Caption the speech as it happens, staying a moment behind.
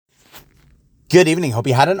Good evening. Hope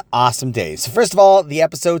you had an awesome day. So first of all, the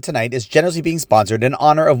episode tonight is generously being sponsored in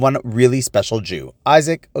honor of one really special Jew,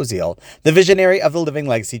 Isaac Oziel, the visionary of the Living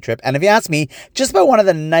Legacy trip. And if you ask me, just about one of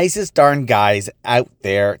the nicest darn guys out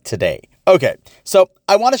there today. Okay, so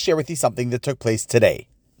I want to share with you something that took place today,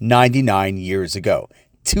 99 years ago.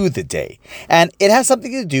 To the day. And it has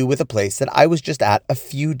something to do with a place that I was just at a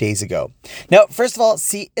few days ago. Now, first of all,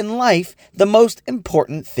 see, in life, the most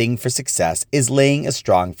important thing for success is laying a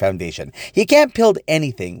strong foundation. You can't build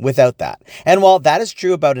anything without that. And while that is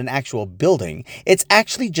true about an actual building, it's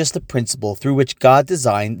actually just the principle through which God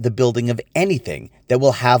designed the building of anything that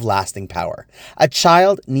will have lasting power. A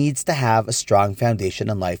child needs to have a strong foundation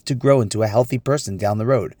in life to grow into a healthy person down the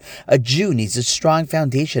road. A Jew needs a strong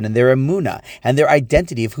foundation in their emunah and their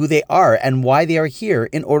identity of who they are and why they are here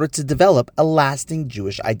in order to develop a lasting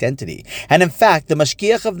Jewish identity. And in fact, the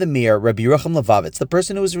Mashgiach of the Mir, Rabbi Yerucham Levovitz, the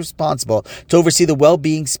person who is responsible to oversee the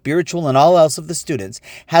well-being, spiritual, and all else of the students,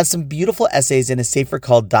 has some beautiful essays in a sefer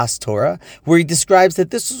called Das Torah, where he describes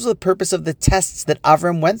that this was the purpose of the tests that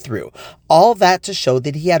Avram went through. All that to show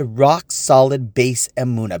that he had rock-solid base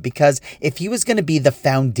emunah, because if he was going to be the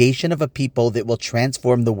foundation of a people that will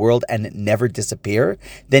transform the world and never disappear,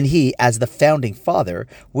 then he, as the founding father,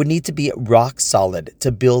 would need to be rock-solid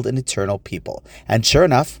to build an eternal people. And sure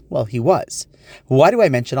enough, well, he was. Why do I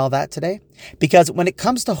mention all that today? Because when it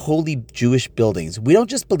comes to holy Jewish buildings, we don't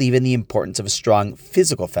just believe in the importance of a strong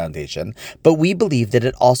physical foundation, but we believe that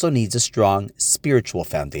it also needs a strong spiritual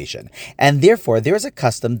foundation. And therefore, there is a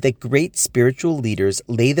custom that great spiritual leaders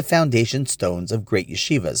lay the foundation stones of great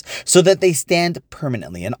yeshivas so that they stand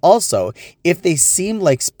permanently. And also, if they seem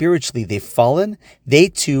like spiritually they've fallen, they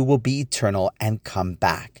too will be eternal and come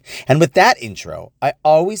back. And with that intro, I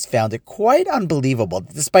always found it quite unbelievable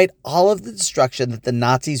that despite all of the destruction that the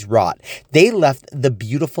Nazis wrought, they left the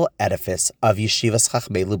beautiful edifice of Yeshivas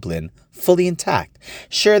Chachmei Lublin fully intact.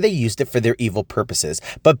 Sure, they used it for their evil purposes,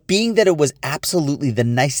 but being that it was absolutely the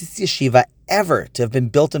nicest yeshiva ever to have been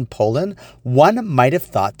built in Poland, one might have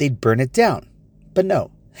thought they'd burn it down. But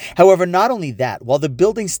no. However, not only that, while the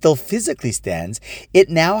building still physically stands, it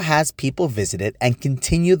now has people visit it and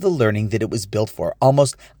continue the learning that it was built for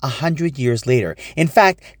almost 100 years later. In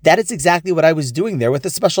fact, that is exactly what I was doing there with a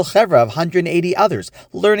special chevra of 180 others,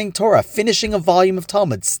 learning Torah, finishing a volume of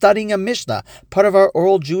Talmud, studying a Mishnah, part of our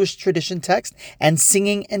oral Jewish tradition text, and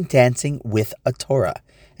singing and dancing with a Torah.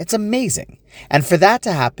 It's amazing. And for that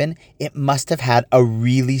to happen, it must have had a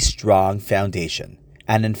really strong foundation.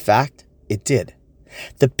 And in fact, it did.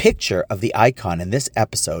 The picture of the icon in this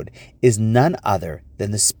episode is none other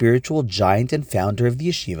than the spiritual giant and founder of the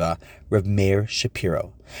yeshiva, Reb Meir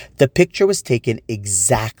Shapiro. The picture was taken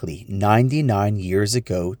exactly 99 years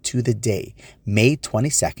ago to the day, May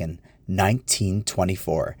 22nd,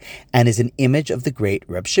 1924, and is an image of the great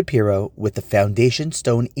Reb Shapiro with the foundation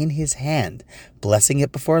stone in his hand, blessing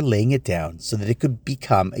it before laying it down so that it could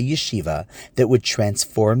become a yeshiva that would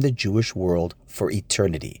transform the Jewish world for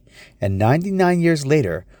eternity. And 99 years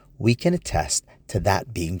later, we can attest to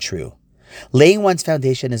that being true. Laying one's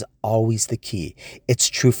foundation is always the key. It's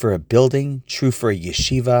true for a building, true for a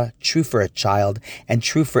yeshiva, true for a child, and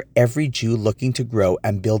true for every Jew looking to grow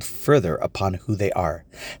and build further upon who they are.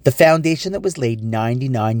 The foundation that was laid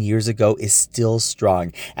 99 years ago is still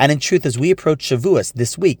strong. And in truth, as we approach Shavuos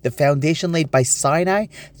this week, the foundation laid by Sinai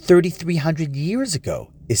 3,300 years ago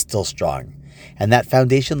is still strong. And that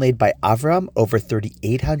foundation laid by Avram over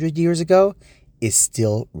 3,800 years ago is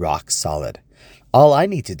still rock solid. All I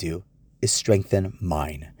need to do is strengthen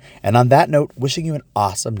mine. And on that note, wishing you an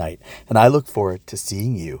awesome night, and I look forward to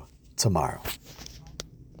seeing you tomorrow.